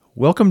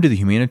Welcome to the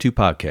Humanitude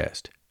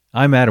Podcast.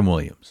 I'm Adam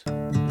Williams.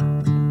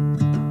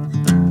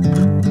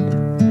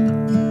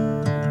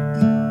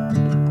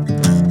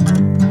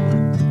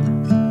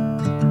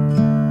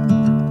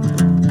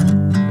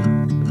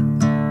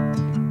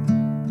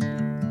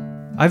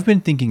 I've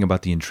been thinking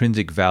about the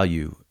intrinsic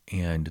value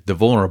and the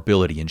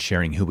vulnerability in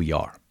sharing who we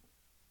are.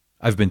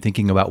 I've been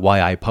thinking about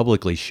why I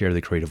publicly share the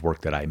creative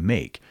work that I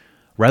make,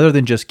 rather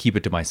than just keep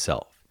it to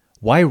myself.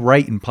 Why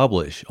write and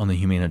publish on the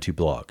Humanitude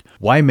blog?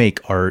 Why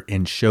make art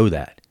and show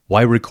that?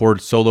 Why record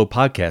solo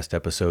podcast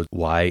episodes?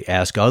 Why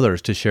ask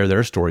others to share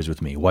their stories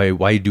with me?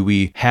 Why do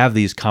we have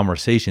these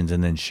conversations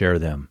and then share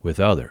them with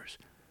others?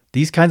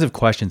 These kinds of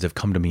questions have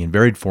come to me in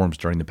varied forms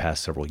during the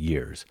past several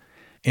years.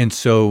 And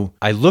so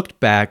I looked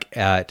back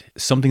at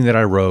something that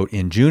I wrote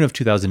in June of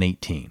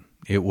 2018.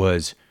 It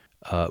was,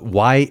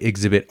 Why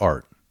Exhibit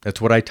Art? That's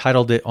what I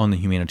titled it on the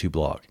Humanitude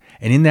blog.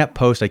 And in that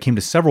post, I came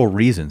to several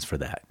reasons for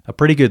that, a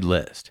pretty good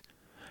list.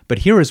 But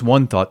here is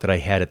one thought that I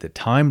had at the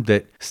time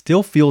that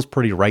still feels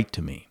pretty right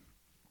to me.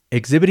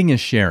 Exhibiting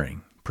is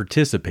sharing,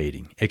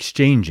 participating,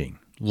 exchanging,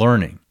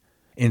 learning.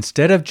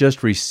 Instead of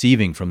just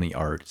receiving from the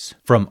arts,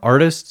 from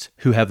artists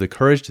who have the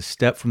courage to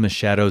step from the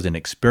shadows and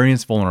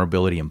experience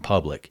vulnerability in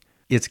public,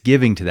 it's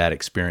giving to that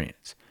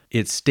experience.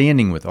 It's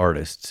standing with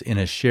artists in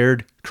a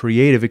shared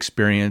creative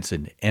experience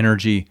and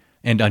energy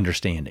and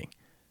understanding.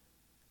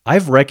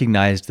 I've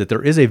recognized that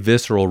there is a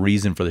visceral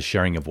reason for the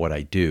sharing of what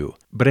I do,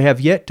 but I have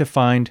yet to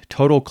find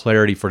total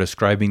clarity for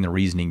describing the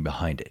reasoning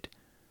behind it.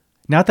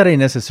 Not that I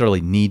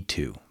necessarily need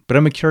to, but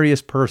I'm a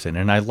curious person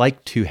and I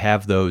like to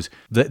have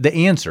the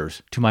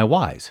answers to my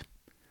whys.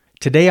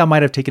 Today I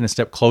might have taken a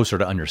step closer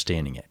to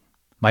understanding it.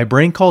 My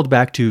brain called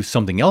back to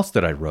something else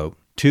that I wrote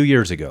 2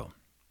 years ago.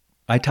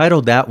 I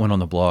titled that one on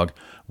the blog,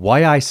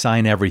 Why I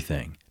Sign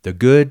Everything, the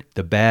Good,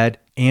 the Bad,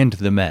 and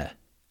the Meh.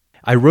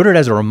 I wrote it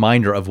as a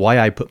reminder of why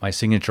I put my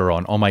signature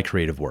on all my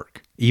creative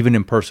work. Even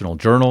in personal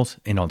journals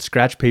and on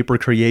scratch paper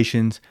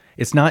creations,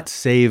 it's not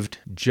saved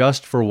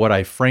just for what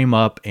I frame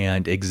up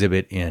and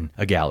exhibit in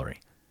a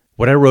gallery.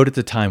 What I wrote at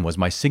the time was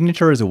my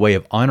signature is a way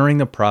of honoring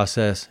the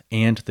process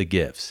and the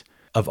gifts,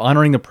 of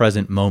honoring the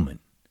present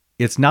moment.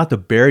 It's not the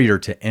barrier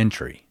to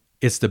entry.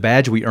 It's the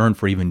badge we earn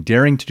for even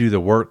daring to do the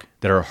work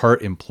that our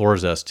heart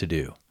implores us to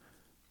do.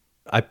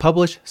 I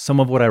publish some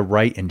of what I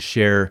write and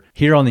share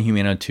here on the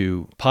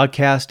Humanitude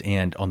podcast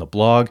and on the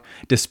blog,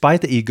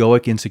 despite the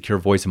egoic, insecure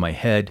voice in my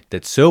head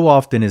that so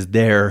often is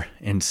there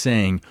and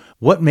saying,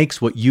 what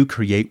makes what you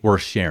create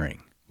worth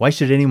sharing? Why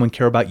should anyone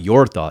care about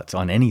your thoughts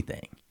on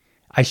anything?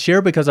 I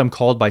share because I'm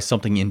called by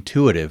something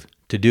intuitive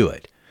to do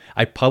it.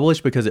 I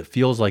publish because it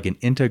feels like an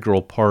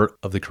integral part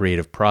of the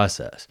creative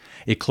process.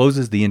 It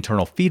closes the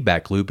internal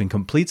feedback loop and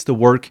completes the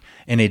work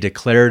in a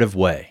declarative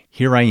way.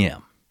 Here I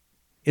am.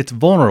 It's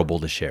vulnerable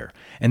to share,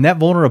 and that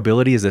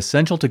vulnerability is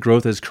essential to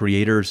growth as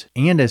creators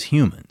and as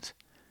humans.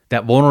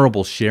 That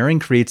vulnerable sharing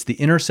creates the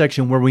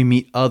intersection where we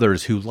meet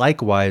others who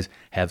likewise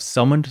have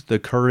summoned the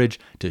courage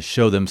to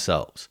show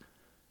themselves.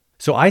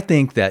 So I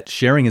think that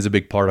sharing is a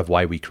big part of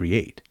why we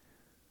create.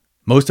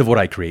 Most of what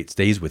I create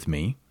stays with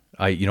me.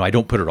 I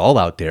don't put it all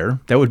out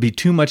there. That would be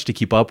too much to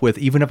keep up with,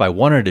 even if I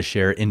wanted to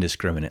share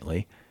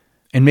indiscriminately.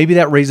 And maybe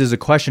that raises a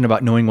question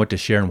about knowing what to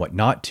share and what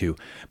not to,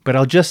 but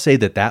I'll just say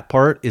that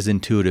part is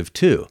intuitive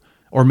too.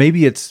 Or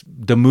maybe it's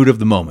the mood of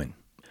the moment,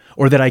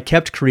 or that I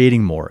kept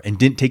creating more and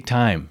didn't take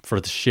time for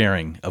the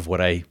sharing of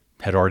what I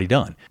had already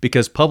done,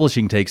 because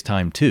publishing takes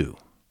time too.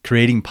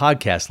 Creating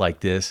podcasts like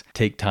this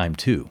take time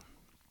too.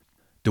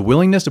 The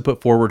willingness to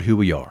put forward who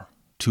we are,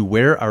 to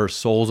wear our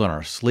souls on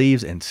our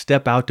sleeves and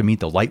step out to meet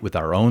the light with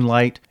our own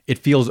light, it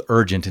feels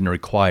urgent and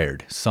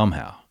required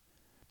somehow.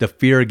 The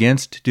fear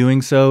against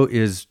doing so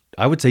is,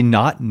 I would say,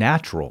 not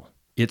natural.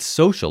 It's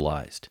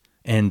socialized,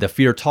 and the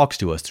fear talks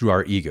to us through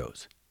our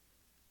egos.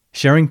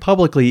 Sharing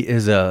publicly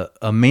is a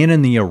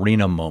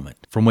man-in-the-arena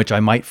moment from which I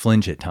might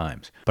flinch at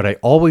times, but I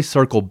always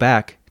circle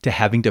back to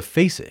having to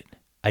face it.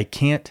 I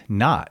can't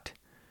not.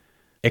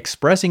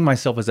 Expressing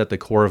myself is at the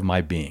core of my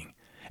being,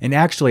 and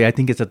actually I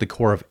think it's at the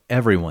core of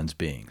everyone's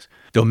beings,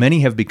 though many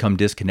have become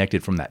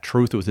disconnected from that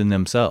truth within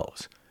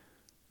themselves.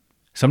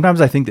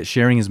 Sometimes I think that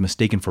sharing is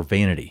mistaken for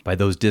vanity by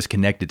those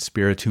disconnected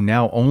spirits who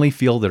now only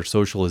feel their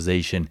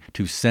socialization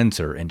to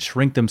censor and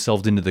shrink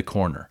themselves into the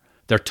corner.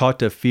 They're taught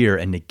to fear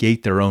and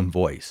negate their own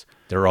voice,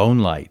 their own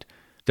light,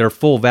 their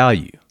full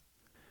value.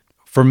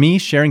 For me,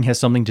 sharing has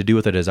something to do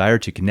with a desire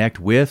to connect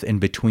with and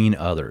between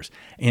others,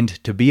 and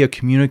to be a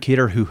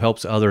communicator who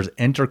helps others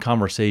enter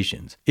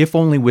conversations, if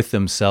only with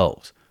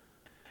themselves.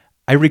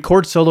 I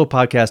record solo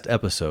podcast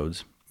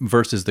episodes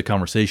versus the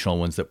conversational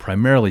ones that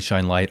primarily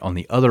shine light on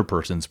the other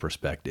person's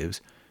perspectives,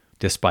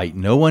 despite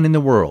no one in the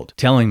world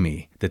telling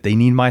me that they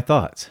need my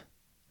thoughts,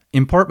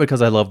 in part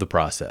because I love the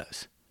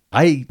process.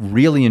 I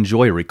really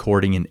enjoy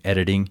recording and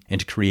editing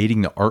and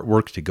creating the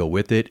artwork to go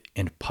with it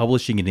and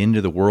publishing it into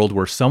the world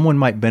where someone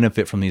might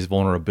benefit from these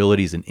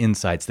vulnerabilities and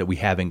insights that we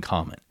have in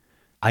common.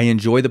 I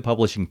enjoy the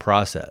publishing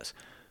process.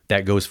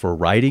 That goes for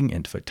writing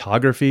and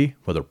photography,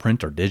 whether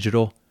print or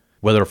digital,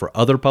 whether for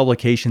other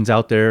publications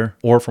out there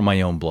or for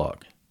my own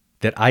blog.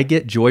 That I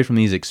get joy from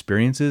these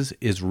experiences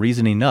is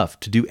reason enough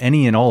to do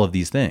any and all of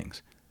these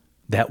things.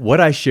 That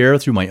what I share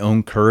through my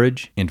own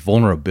courage and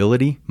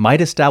vulnerability might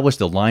establish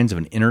the lines of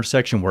an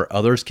intersection where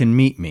others can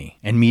meet me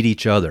and meet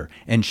each other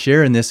and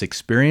share in this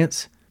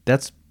experience,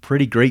 that's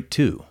pretty great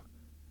too.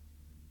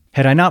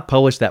 Had I not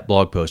published that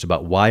blog post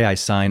about why I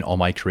sign all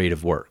my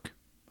creative work,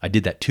 I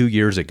did that 2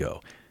 years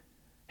ago.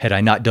 Had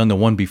I not done the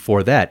one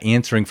before that,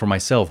 answering for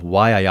myself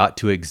why I ought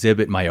to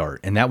exhibit my art,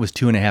 and that was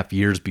 2.5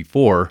 years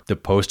before the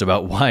post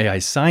about why I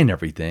sign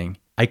everything,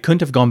 I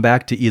couldn't have gone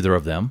back to either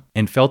of them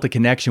and felt a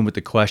connection with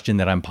the question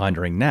that I'm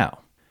pondering now.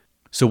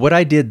 So what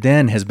I did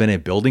then has been a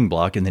building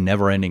block in the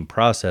never-ending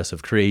process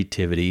of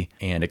creativity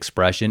and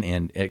expression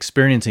and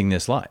experiencing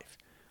this life.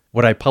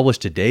 What I publish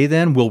today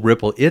then will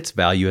ripple its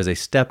value as a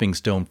stepping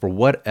stone for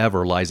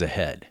whatever lies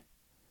ahead.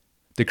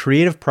 The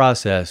creative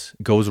process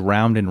goes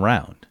round and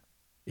round.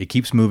 It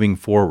keeps moving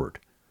forward.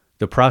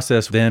 The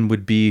process then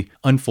would be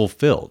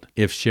unfulfilled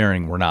if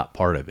sharing were not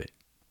part of it.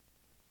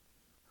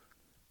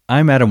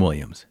 I'm Adam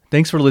Williams.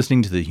 Thanks for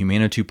listening to the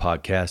Humanitou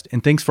podcast,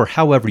 and thanks for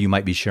however you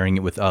might be sharing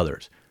it with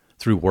others,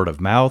 through word of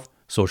mouth,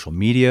 social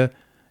media,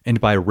 and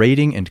by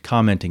rating and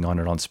commenting on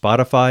it on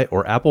Spotify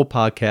or Apple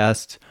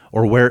Podcasts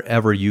or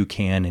wherever you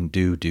can and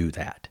do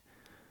that.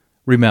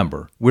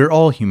 Remember, we're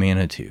all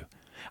Humanitou.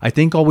 I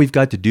think all we've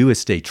got to do is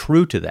stay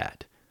true to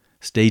that.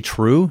 Stay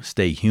true,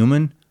 stay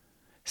human,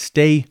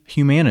 stay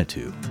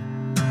Humanitou.